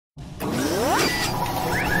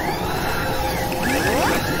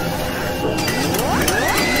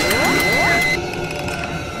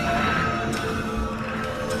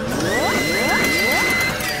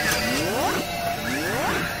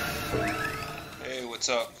What's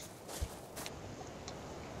up?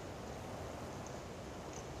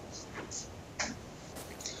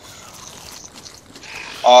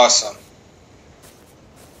 Awesome.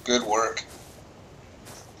 Good work.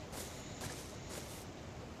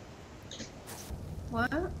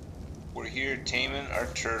 What? We're here taming our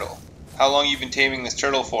turtle. How long you been taming this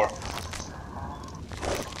turtle for?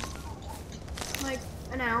 Like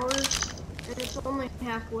an hour, and it's only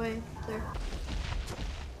halfway there.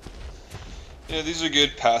 Yeah, these are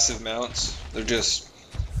good passive mounts. They're just,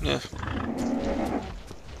 yeah.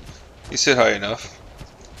 You sit high enough.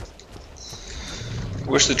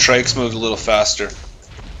 Wish the trikes moved a little faster.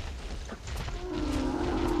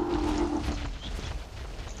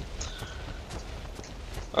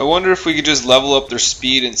 I wonder if we could just level up their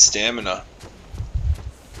speed and stamina.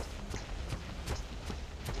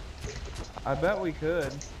 I bet we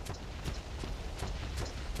could.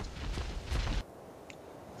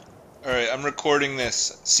 Alright, I'm recording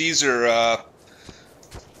this. Caesar,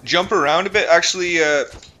 jump around a bit. Actually,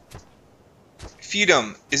 feed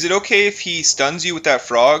him. Is it okay if he stuns you with that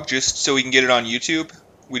frog, just so we can get it on YouTube?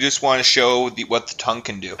 We just want to show what the tongue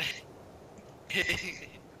can do. Okay.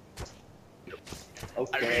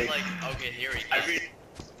 I really like. Okay, here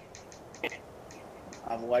we go.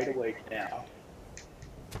 I'm wide awake now.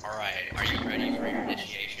 All right, are you ready for your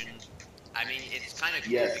initiation? I mean, it's kind of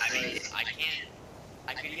cool. Yes. I mean,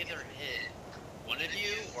 I could either hit one of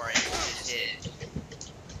you or I could just hit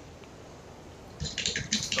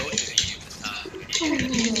both of you at the time. And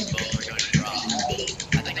both are going to drop.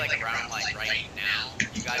 I think like around like right now,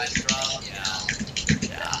 you guys drop.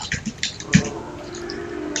 Yeah.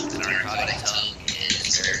 The narcotic tongue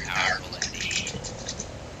is very powerful indeed.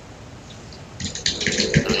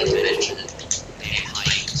 Not to mention, they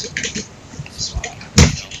height is what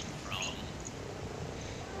from.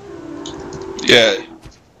 Yeah.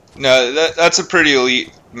 No, that's a pretty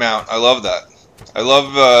elite mount. I love that. I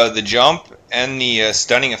love the jump and the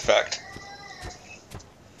stunning effect.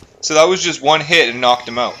 So that was just one hit and knocked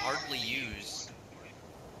him out. Hardly used.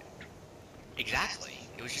 Exactly.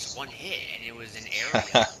 It was just one hit, and it was an area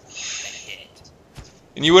that hit.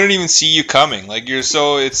 And you wouldn't even see you coming. Like you're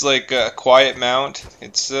so, it's like a quiet mount.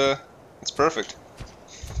 It's perfect.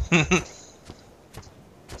 Yeah.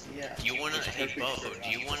 Do you wanna, hey Bo, do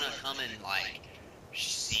you wanna come and like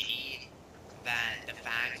see that the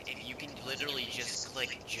fact if you can literally just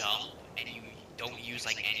click jump and you don't use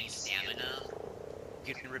like any stamina,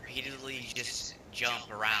 you can repeatedly just jump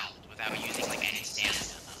around without using like any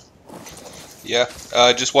stamina. Yeah.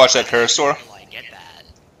 Just watch that parasaur. Like, get that.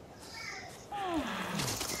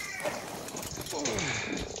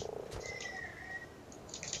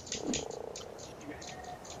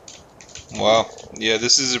 Wow. Yeah,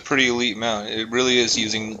 this is a pretty elite mount. It really is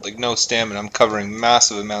using like no stamina. I'm covering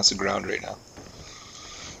massive amounts of ground right now.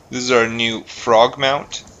 This is our new frog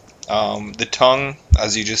mount. The tongue,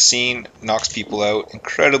 as you just seen, knocks people out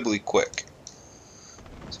incredibly quick.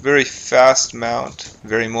 It's a very fast mount,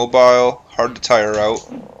 very mobile, hard to tire out.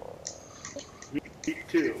 Me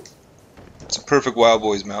too. It's a perfect Wild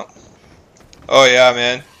Boys mount. Oh yeah,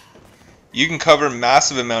 man. You can cover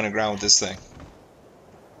massive amount of ground with this thing.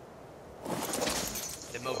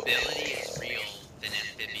 The mobility is real than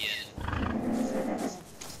amphibian.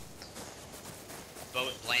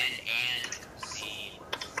 Both land and sea.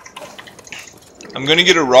 I'm gonna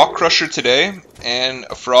get a rock crusher today, and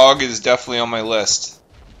a frog is definitely on my list.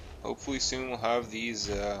 Hopefully soon we'll have these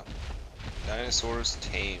dinosaurs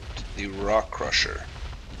tamed. The rock crusher.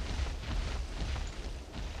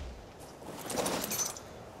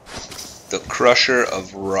 The crusher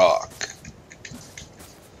of rock.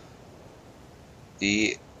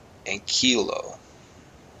 The Ankylo.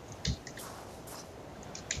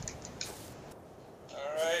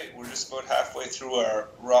 Alright, we're just about halfway through our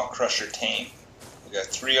rock crusher tame. We got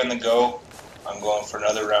 3 on the go. I'm going for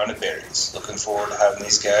another round of berries. Looking forward to having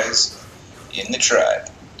these guys in the tribe.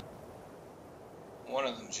 One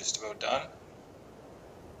of them's just about done.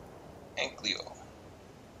 Ankylo.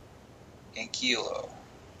 Ankylo.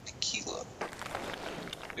 Ankylo.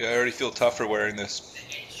 Yeah, I already feel tougher wearing this.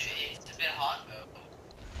 It's a bit hot though.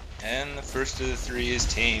 And the first of the 3 is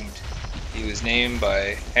tamed. He was named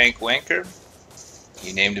by Hank Wanker.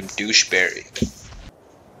 He named him Doucheberry.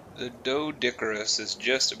 The Doedicurus is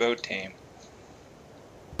just about tame.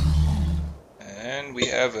 And we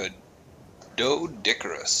have a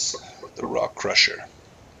Doedicurus, the rock crusher.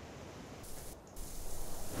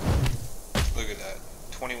 Look at that.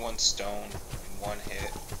 21 stone in one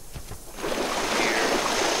hit. Here.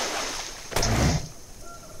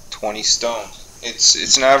 20 stone.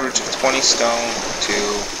 It's an average of 20 stone to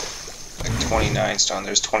like 29 stone.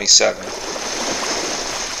 There's 27.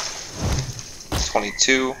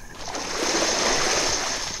 22,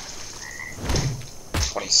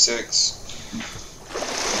 26,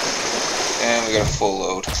 and we got a full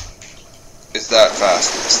load. It's that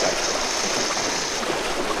fast this thing.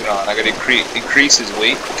 Moving on, I gotta increase his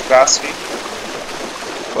weight capacity,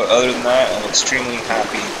 but other than that, I'm extremely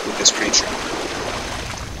happy with this creature.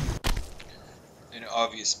 An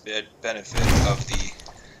obvious benefit of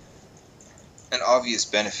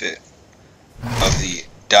the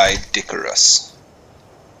Didicarus.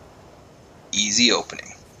 Easy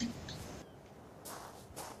opening.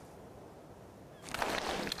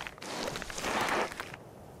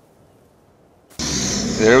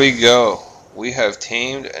 There we go. We have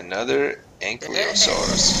tamed another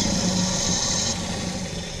Ankylosaurus.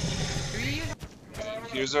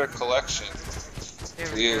 Here's our collection.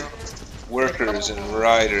 We have workers and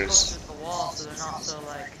riders.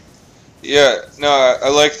 Yeah, no, I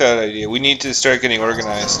like that idea. We need to start getting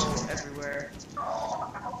organized.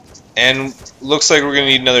 And looks like we're gonna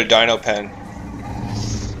need another dino pen.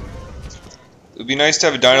 It would be nice to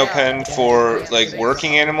have a dino pen for like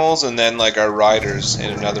working animals, and then like our riders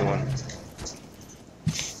in another one.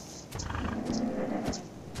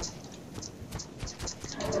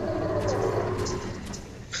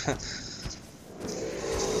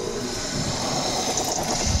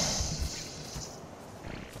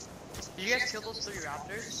 Did you guys kill those 3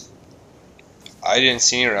 raptors? I didn't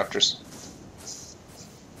see any raptors.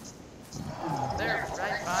 They're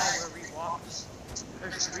right by where we walked.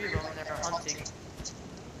 There's 3 of them and they're hunting.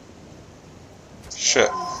 Shit.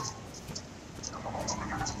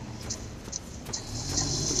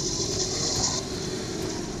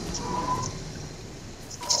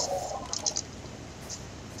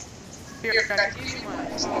 Here, can I give you my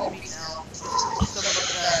meat now? Somebody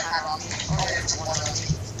that had on me. Oh, there's one on me.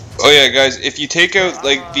 Oh yeah, guys, if you take out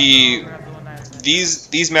like these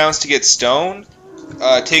mounts to get stone,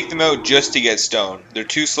 take them out just to get stone. They're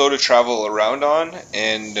too slow to travel around on,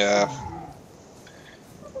 and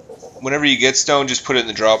whenever you get stone, just put it in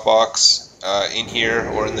the drop box in here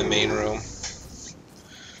or in the main room.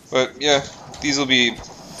 But yeah, these will be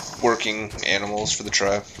working animals for the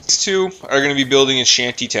tribe. These 2 are going to be building a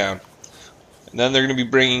shanty town. And then they're going to be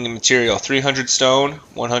bringing in material, 300 stone,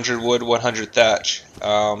 100 wood, 100 thatch.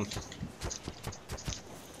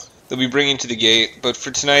 They'll be bringing to the gate, but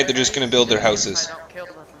for tonight they're just going to build their houses. I don't kill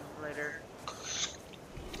them later.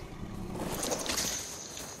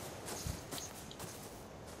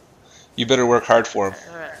 You better work hard for them.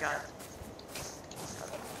 Alright, got it.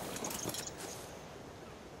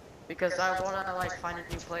 Because I wanna like find a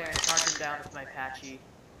new player and charge him down with my patchy.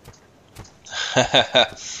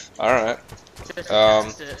 Alright. Just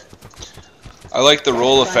test it. I like the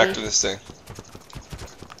roll effect of this thing.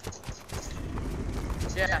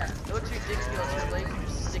 Yeah, it looks ridiculous. Your legs are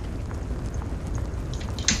sticky.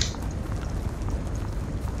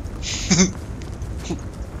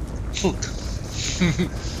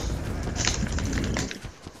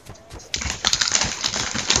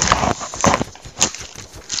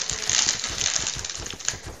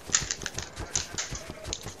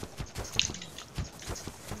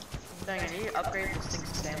 Dang, I need to upgrade this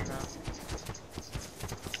thing's stamina.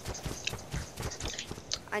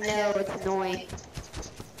 I know, it's annoying.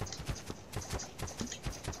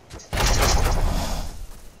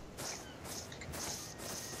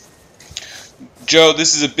 Joe,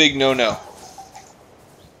 this is a big no-no.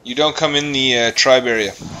 You don't come in the tribe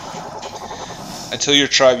area. Until your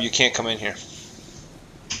tribe, you can't come in here.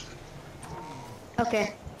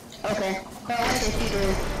 Okay. Okay. But what if you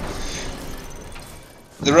do?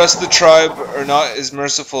 The rest of the tribe are not as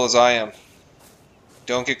merciful as I am.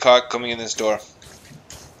 Don't get caught coming in this door.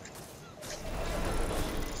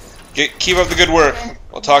 Keep up the good work.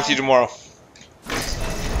 I'll talk to you tomorrow.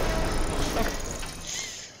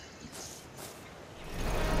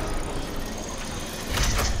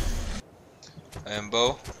 I am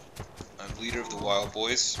Bo. I'm leader of the Wild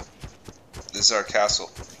Boys. This is our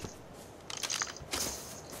castle.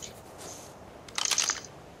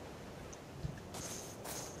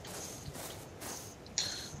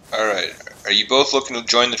 Alright, are you both looking to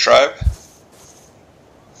join the tribe?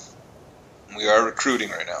 We are recruiting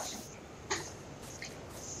right now.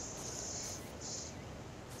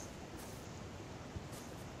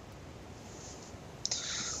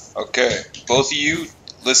 Okay, both of you,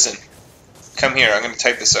 listen. Come here, I'm going to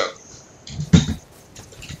type this out.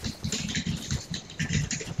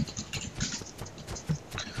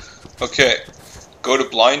 Okay, go to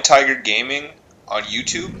Blind Tiger Gaming on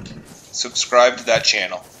YouTube. Subscribe to that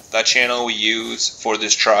channel. That channel we use for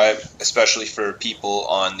this tribe, especially for people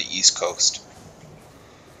on the East Coast.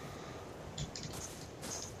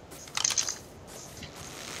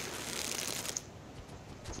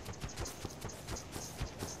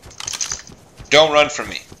 Don't run from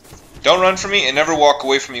me. Don't run from me and never walk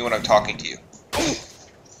away from me when I'm talking to you.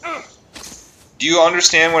 Do you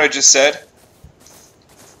understand what I just said?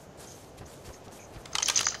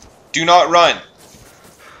 Do not run.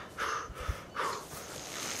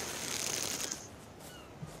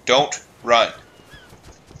 Don't run.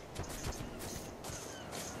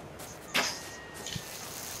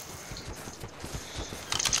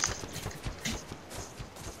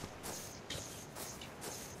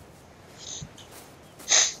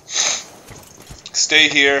 Stay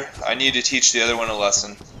here. I need to teach the other one a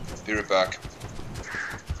lesson. Be right back.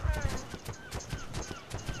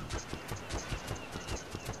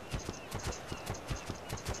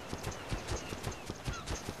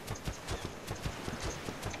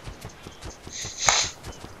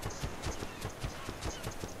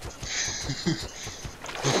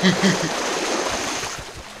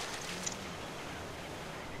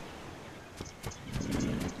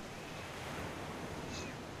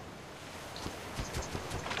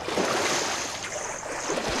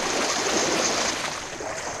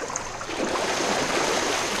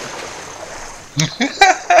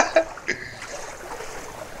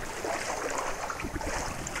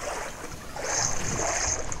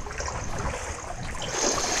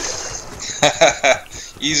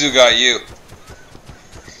 Izu got you.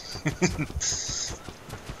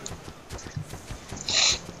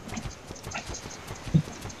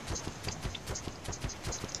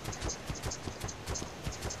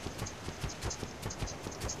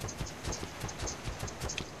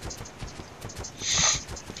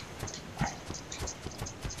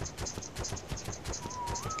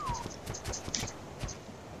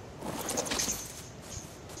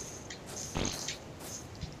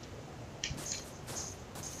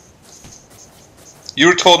 You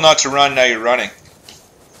were told not to run, now you're running.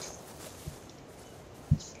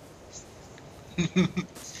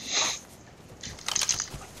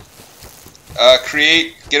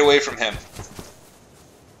 Create, get away from him.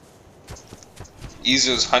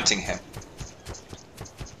 Izu's hunting him.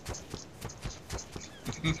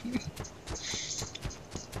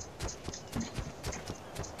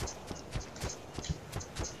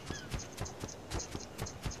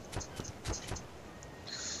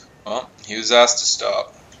 Well, he was asked to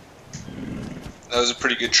stop. That was a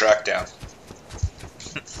pretty good track down.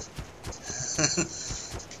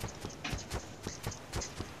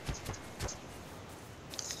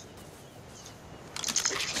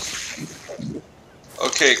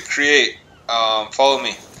 Okay, create. Follow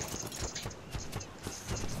me.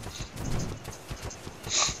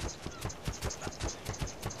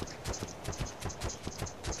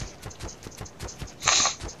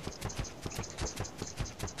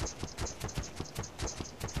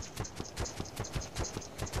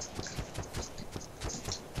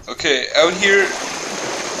 Okay, out here,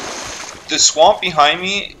 the swamp behind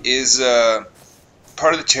me is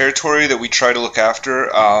part of the territory that we try to look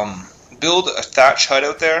after. Build a thatch hut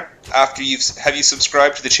out there. After have you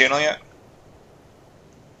subscribed to the channel yet?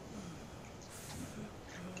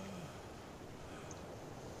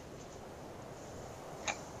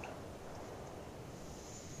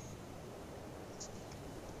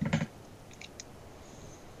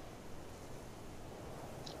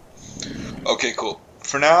 Okay, cool.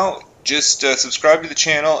 For now, just subscribe to the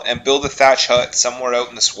channel and build a thatch hut somewhere out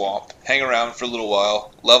in the swamp. Hang around for a little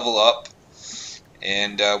while, level up,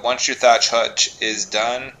 and once your thatch hut is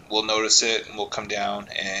done, we'll notice it and we'll come down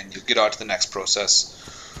and you'll get on to the next process.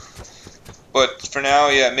 But for now,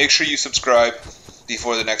 yeah, make sure you subscribe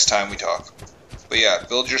before the next time we talk. But yeah,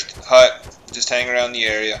 build your hut, just hang around the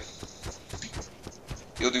area.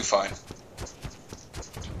 You'll do fine.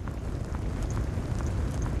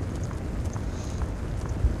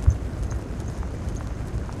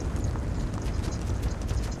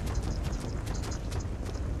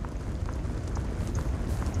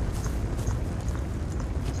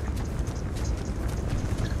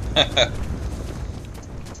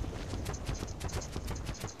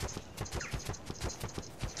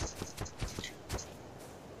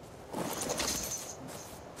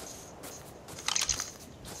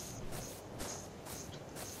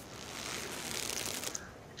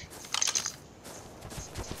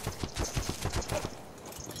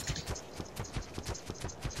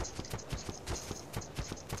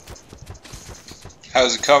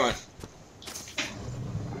 How's it coming?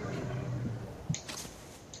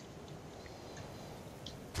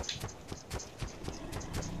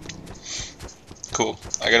 Cool.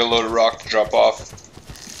 I got a load of rock to drop off.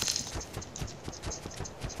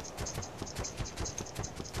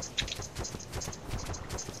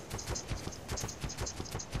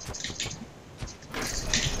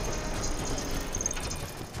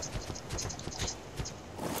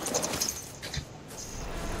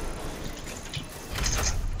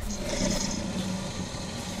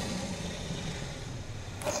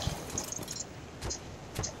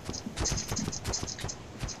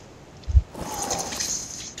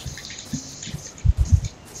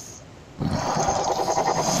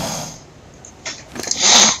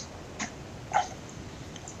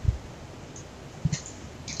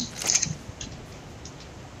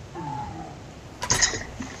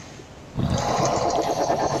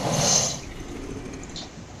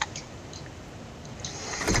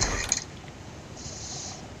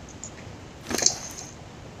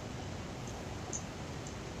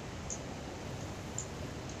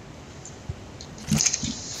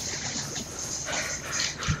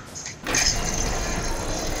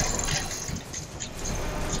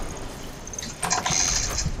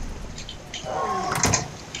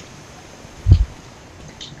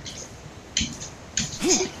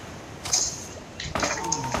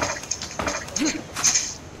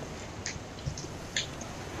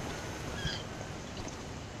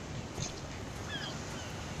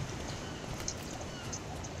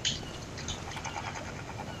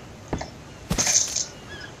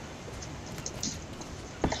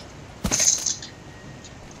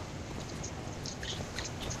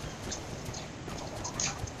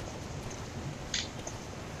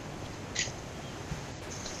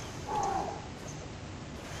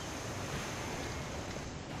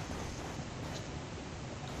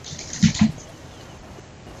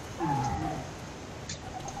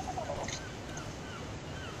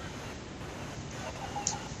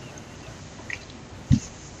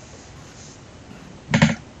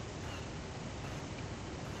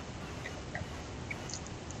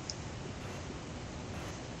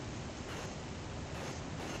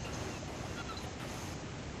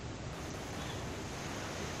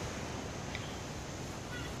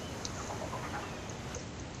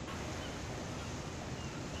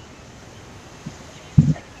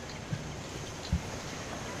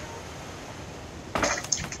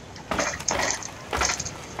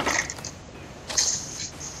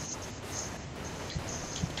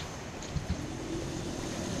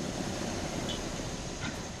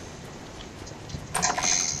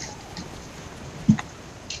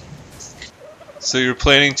 So you're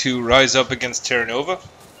planning to rise up against Terra Nova?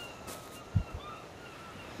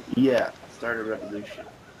 Yeah, start a revolution.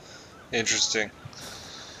 Interesting.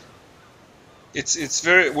 It's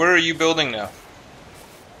very. Where are you building now?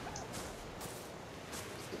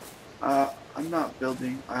 I'm not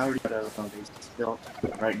building. I already got a base built.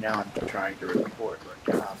 Right now, I'm trying to recruit.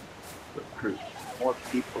 The more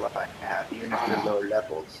people I have, even if they're lower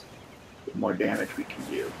levels, the more damage we can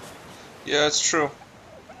do. Yeah, that's true.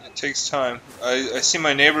 It takes time. I see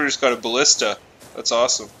my neighbor's got a ballista. That's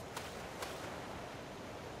awesome.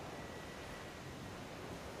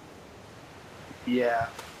 Yeah.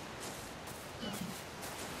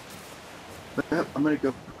 But I'm gonna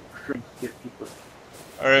go get people.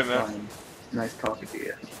 All right, man. Fine. Nice talking to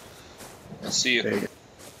you. See you. Hey.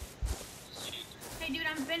 Hey, dude,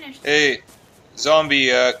 I'm finished. Hey,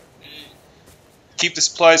 zombie. Keep the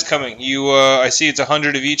supplies coming. I see it's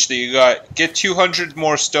 100 of each that you got. Get 200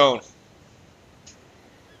 more stone.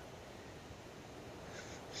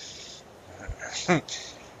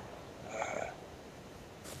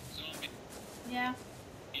 Yeah.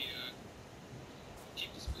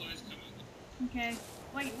 Okay.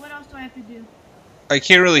 Wait, what else do I have to do? I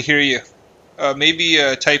can't really hear you. Maybe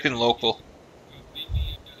type in local.